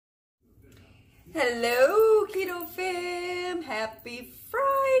Hello, Keto Fam! Happy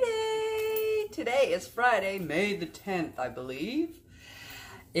Friday! Today is Friday, May the 10th, I believe.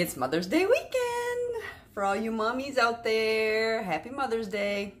 It's Mother's Day weekend. For all you mommies out there, happy Mother's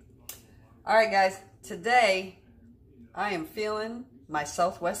Day. Alright guys, today I am feeling my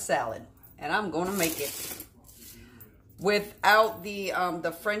Southwest salad, and I'm going to make it. Without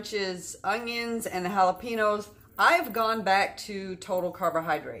the French's onions and the jalapenos, I've gone back to total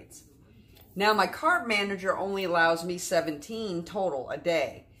carbohydrates. Now, my carb manager only allows me 17 total a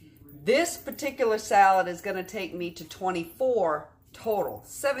day. This particular salad is going to take me to 24 total,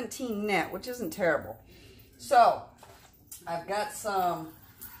 17 net, which isn't terrible. So, I've got some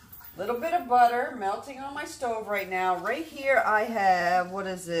little bit of butter melting on my stove right now. Right here I have, what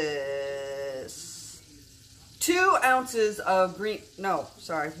is this? 2 ounces of 1 ounce,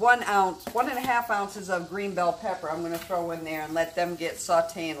 1.5 ounces of green bell pepper I'm going to throw in there and let them get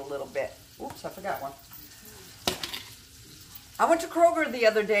sauteing a little bit. Oops, I forgot one. I went to Kroger the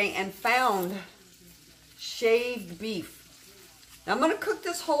other day and found shaved beef. Now I'm going to cook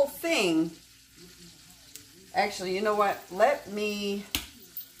this whole thing. Actually, you know what? Let me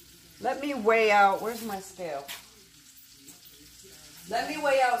weigh out. Where's my scale? Let me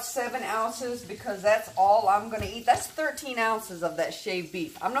weigh out 7 ounces because that's all I'm going to eat. That's 13 ounces of that shaved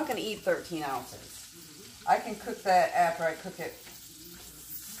beef. I'm not going to eat 13 ounces. I can cook that after I cooked it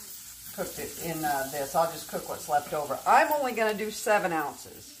in this. I'll just cook what's left over. I'm only going to do 7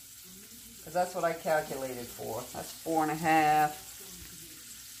 ounces because that's what I calculated for. That's 4.5,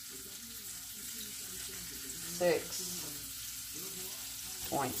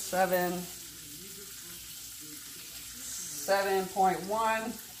 6.7,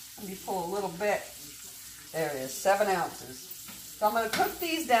 7.1. Let me pull a little bit. There it is, 7 ounces. So I'm going to cook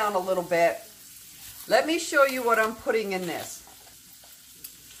these down a little bit. Let me show you what I'm putting in this.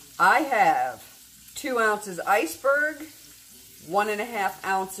 I have 2 ounces iceberg, 1.5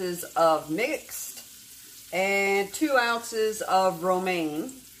 ounces of mixed, and 2 ounces of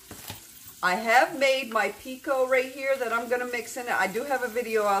romaine. I have made my pico right here that I'm going to mix in it. I do have a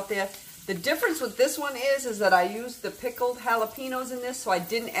video out there. The difference with this one is that I used the pickled jalapenos in this, so I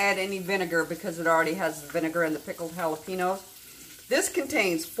didn't add any vinegar because it already has vinegar in the pickled jalapenos. This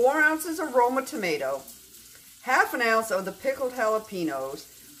contains 4 ounces of Roma tomato, half an ounce of the pickled jalapenos,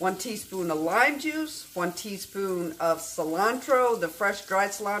 1 teaspoon of lime juice, 1 teaspoon of cilantro, the fresh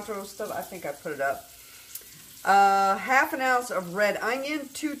dried cilantro stuff. I think I put it up. Half an ounce of red onion,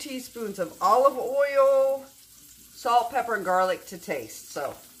 2 teaspoons of olive oil, salt, pepper, and garlic to taste.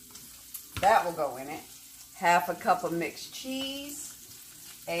 So that will go in it. Half a cup of mixed cheese,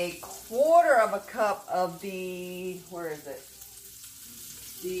 1/4 cup of the, where is it?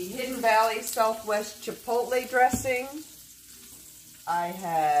 The Hidden Valley Southwest Chipotle dressing. I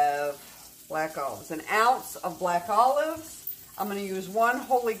have black olives, 1 ounce of black olives. I'm going to use 1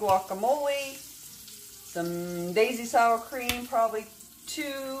 holy guacamole, some daisy sour cream, probably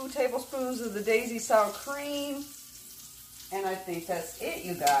 2 tablespoons of the daisy sour cream, and I think that's it,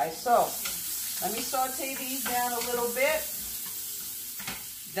 you guys. So let me saute these down a little bit.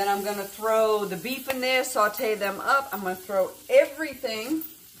 Then I'm going to throw the beef in there, saute them up. I'm going to throw everything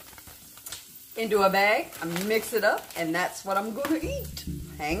into a bag, I mix it up, and that's what I'm going to eat.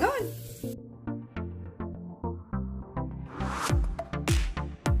 Hang on.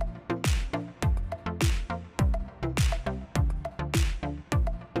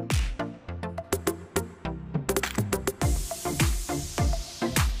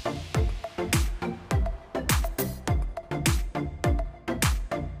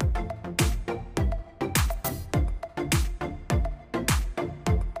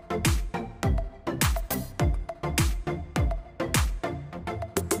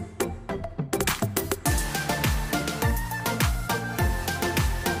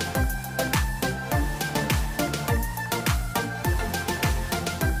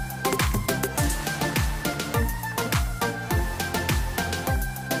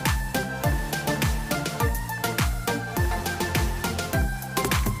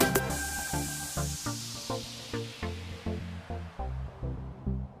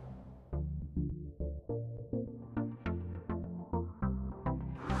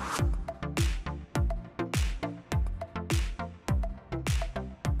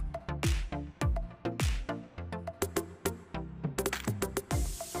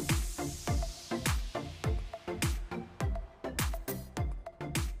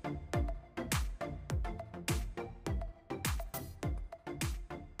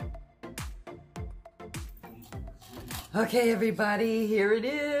 Okay, everybody, here it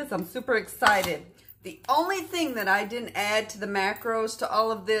is. I'm super excited. The only thing that I didn't add to the macros to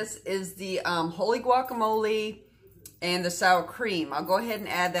all of this is the holy guacamole and the sour cream. I'll go ahead and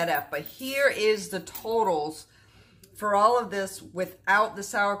add that up. But here is the totals for all of this without the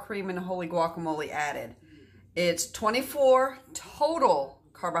sour cream and the holy guacamole added. It's 24 total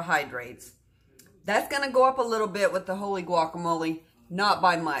carbohydrates. That's going to go up a little bit with the holy guacamole, not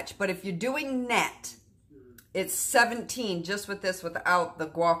by much. But if you're doing net, it's 17 just with this without the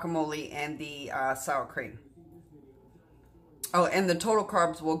guacamole and the sour cream. Oh, and the total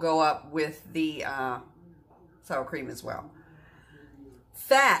carbs will go up with the sour cream as well.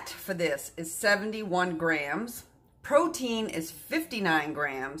 Fat for this is 71 grams. Protein is 59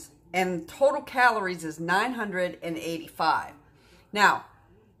 grams. And total calories is 985. Now,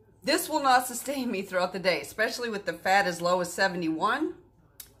 this will not sustain me throughout the day, especially with the fat as low as 71.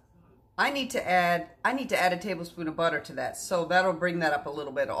 I need to add a tablespoon of butter to that, so that'll bring that up a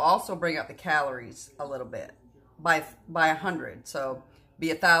little bit. It'll also bring up the calories a little bit by 100, so be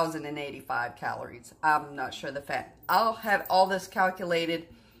 1,085 calories. I'm not sure the fat. I'll have all this calculated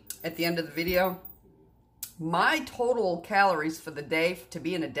at the end of the video. My total calories for the day to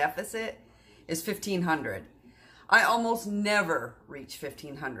be in a deficit is 1,500. I almost never reach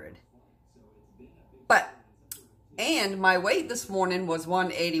 1,500. And my weight this morning was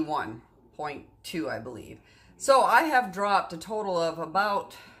 181.2, I believe. So I have dropped a total of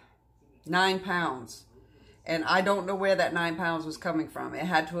about 9 pounds. And I don't know where that 9 pounds was coming from. It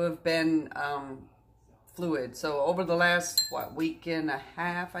had to have been fluid. So over the last, week and a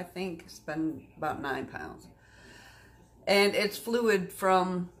half, I think, it's been about 9 pounds. And it's fluid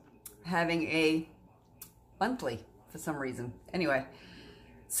from having a monthly for some reason. Anyway,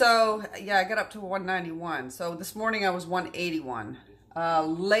 so yeah, I got up to 191. So this morning I was 181.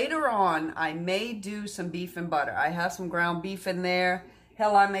 Later on, I may do some beef and butter. I have some ground beef in there.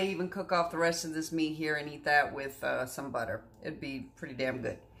 Hell, I may even cook off the rest of this meat here and eat that with some butter. It'd be pretty damn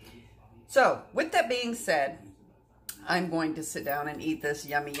good. So with that being said, I'm going to sit down and eat this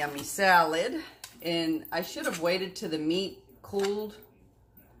yummy, yummy salad. And I should have waited till the meat cooled,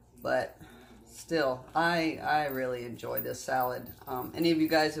 but still, I really enjoy this salad. Any of you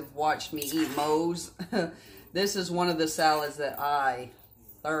guys have watched me eat Moe's, this is one of the salads that I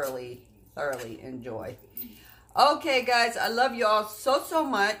thoroughly enjoy. Okay, guys, I love you all so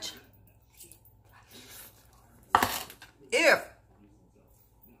much. If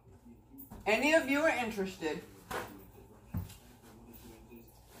any of you are interested,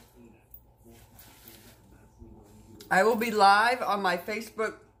 I will be live on my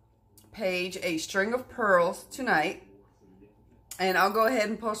Facebook page, A String of Pearls, tonight. And I'll go ahead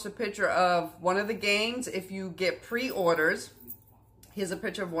and post a picture of one of the games if you get pre-orders. Here's a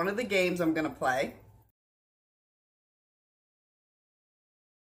picture of one of the games I'm going to play.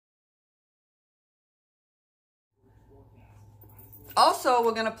 Also,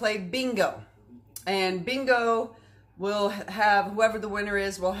 we're going to play bingo. And bingo will have, whoever the winner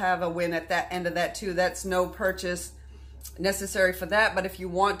is, will have a win at that end of that too. That's no purchase necessary for that, but if you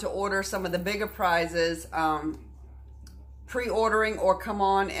want to order some of the bigger prizes, pre-ordering or come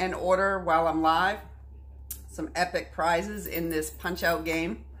on and order while I'm live, some epic prizes in this punch-out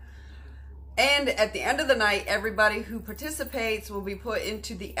game. And at the end of the night, everybody who participates will be put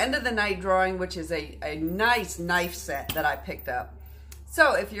into the end of the night drawing, which is a nice knife set that I picked up.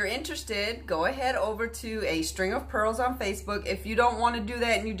 So if you're interested, go ahead over to A String of Pearls on Facebook. If you don't want to do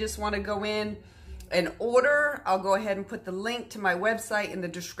that and you just want to go in and order, I'll go ahead and put the link to my website in the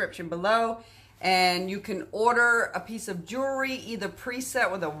description below. And you can order a piece of jewelry, either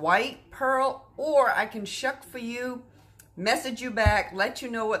preset with a white pearl, or I can shuck for you, message you back, let you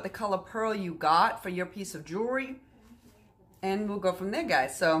know what the color pearl you got for your piece of jewelry, and we'll go from there,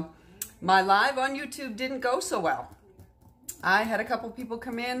 guys. So my live on YouTube didn't go so well. I had a couple people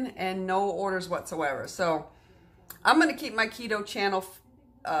come in and no orders whatsoever. So I'm going to keep my keto channel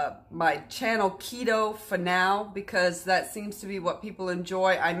keto for now, because that seems to be what people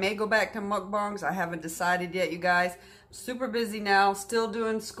enjoy. I may go back to mukbangs. I haven't decided yet, you guys. I'm super busy now, still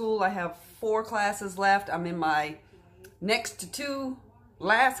doing school. I have 4 classes left. I'm in my next to 2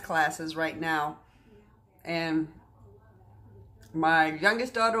 last classes right now, and my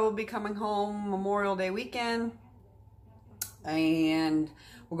youngest daughter will be coming home Memorial Day weekend, and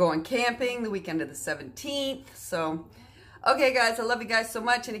we're going camping the weekend of the 17th. So okay, guys, I love you guys so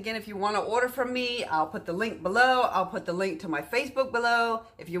much. And again, if you want to order from me, I'll put the link below. I'll put the link to my Facebook below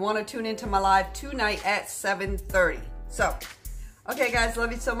if you want to tune into my live tonight at 7:30. So, okay, guys,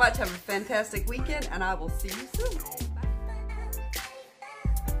 love you so much. Have a fantastic weekend, and I will see you soon.